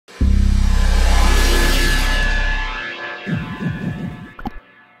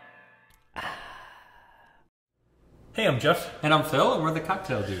Hey, I'm Jeff. And I'm Phil, and we're the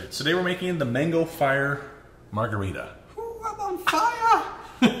Cocktail Dudes. Today we're making the Mango Fire Margarita. Ooh, I'm on fire!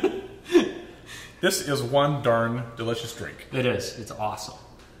 This is one darn delicious drink. It is. It's awesome.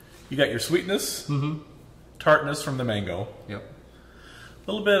 You got your sweetness, tartness from the mango, Yep.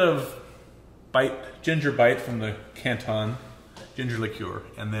 a little bit of ginger bite from the Canton ginger liqueur,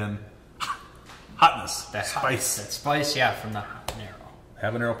 and then hotness, That spice, That spice, yeah, from the habanero.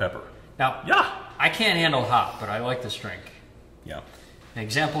 habanero pepper. Now, Yeah. I can't handle hot, but I like this drink. Yeah. An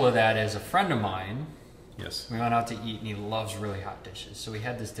example of that is a friend of mine. Yes. We went out to eat, and he loves really hot dishes. So we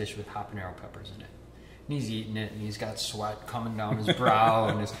had this dish with habanero peppers in it. And he's eating it, and he's got sweat coming down his brow,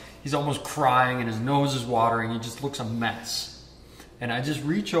 and he's almost crying, and his nose is watering. He just looks a mess. And I just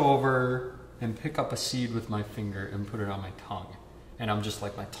reach over and pick up a seed with my finger and put it on my tongue. And I'm just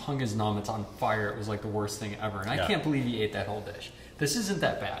like, my tongue is numb, it's on fire. It was like the worst thing ever. And I can't believe he ate that whole dish. This isn't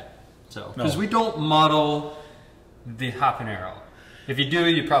that bad. So, because we don't muddle the habanero. If you do,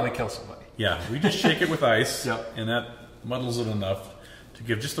 you'd probably kill somebody. Yeah, we just shake it with ice, Yep. and that muddles it enough to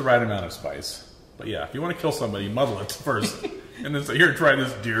give just the right amount of spice. But yeah, if you want to kill somebody, muddle it first, and then say, here, try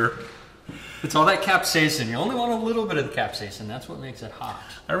this, dear. It's all that capsaicin. You only want a little bit of the capsaicin. That's what makes it hot.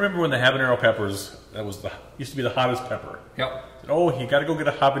 I remember when the habanero peppers, used to be the hottest pepper. Yep. Oh, you got to go get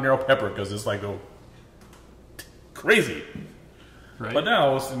a habanero pepper because it's like crazy. Right. But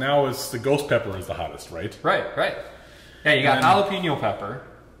now it's the ghost pepper is the hottest, right? Right. Yeah, you got jalapeno pepper,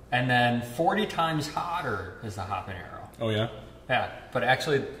 and then 40 times hotter is the habanero. Oh yeah. Yeah, but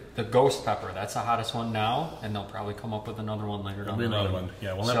actually the ghost pepper, that's the hottest one now, and they'll probably come up with another one later down the road. Another one.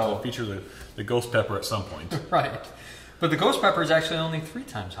 Yeah, we'll have to feature the ghost pepper at some point. Right. But the ghost pepper is actually only 3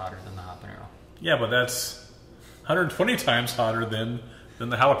 times hotter than the habanero. Yeah, but that's 120 times hotter than the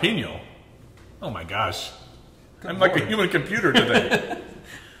jalapeno. Oh my gosh. I'm like a human computer today.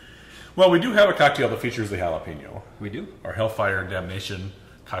 Well, we do have a cocktail that features the jalapeno. We do. Our Hellfire Damnation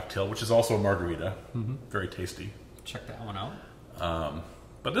cocktail, which is also a margarita. Very tasty. Check that one out.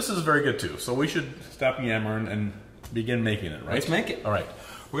 But this is very good too. So we should stop yammering and begin making it, right? Let's make it. All right.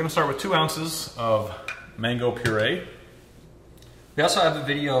 We're going to start with 2 ounces of mango puree. We also have a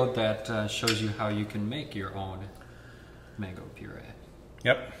video that shows you how you can make your own mango puree.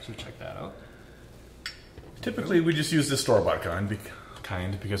 Yep. So check that out. Typically, we just use this store-bought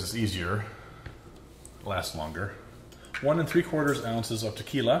kind because it's easier, lasts longer. 1 3/4 ounces of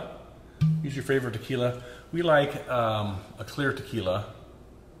tequila. Use your favorite tequila. We like a clear tequila,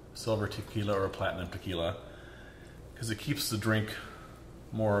 silver tequila, or a platinum tequila, because it keeps the drink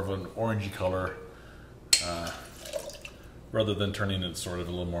more of an orangey color, rather than turning it sort of a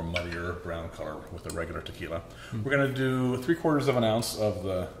little more muddier brown color with a regular tequila. We're going to do 3/4 ounce of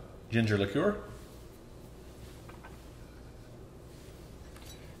the ginger liqueur.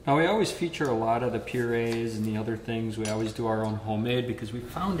 Now we always feature a lot of the purees and the other things. We always do our own homemade because we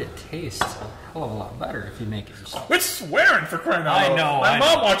found it tastes a hell of a lot better if you make it yourself. Quit swearing, for crying out loud. I know. My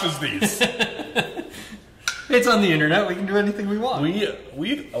mom watches these. It's on the internet. We can do anything we want.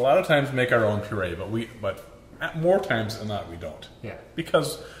 We a lot of times make our own puree, but more times than not we don't. Yeah.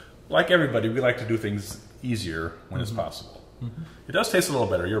 Because like everybody, we like to do things easier when it's possible. It does taste a little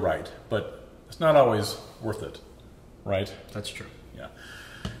better, you're right, but it's not always worth it, right? That's true. Yeah.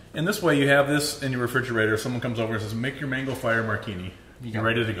 In this way, you have this in your refrigerator. Someone comes over and says, make your mango fire martini. You're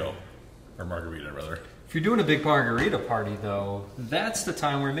ready to go. Or margarita, rather. If you're doing a big margarita party, though, that's the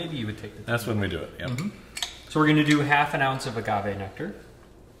time where maybe you would take the time. That's when we do it, yeah. So we're going to do 1/2 ounce of agave nectar.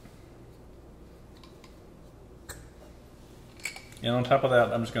 And on top of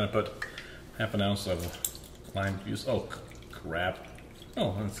that, I'm just going to put 1/2 ounce of lime juice. Oh, crap.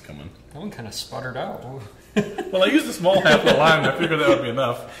 Oh, that's coming. That one kind of sputtered out. Well, I used a small half of lime. I figured that would be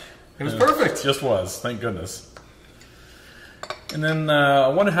enough. It was perfect. It just was. Thank goodness. And then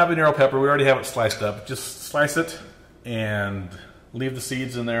 1 habanero pepper. We already have it sliced up. Just slice it and leave the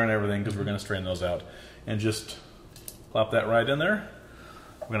seeds in there and everything because we're going to strain those out. And just plop that right in there.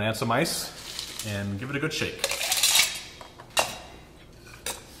 We're going to add some ice and give it a good shake.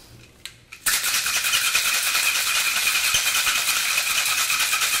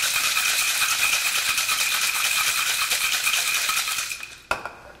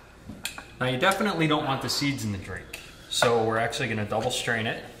 Now you definitely don't want the seeds in the drink. So we're actually going to double strain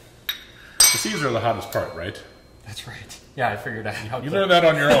it. The seeds are the hottest part, right? That's right. Yeah, I figured out. You learned that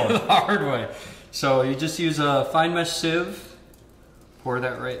on your own. The hard way. So you just use a fine mesh sieve, pour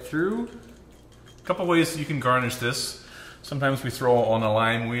that right through. A couple ways you can garnish this. Sometimes we throw on a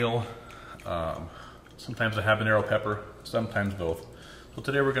lime wheel, sometimes a habanero pepper, sometimes both. So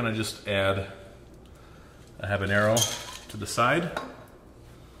today we're going to just add a habanero to the side.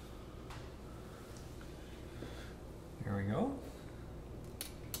 go.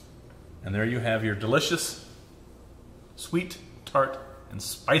 And there you have your delicious, sweet, tart, and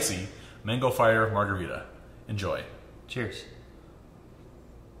spicy mango fire margarita. Enjoy. Cheers.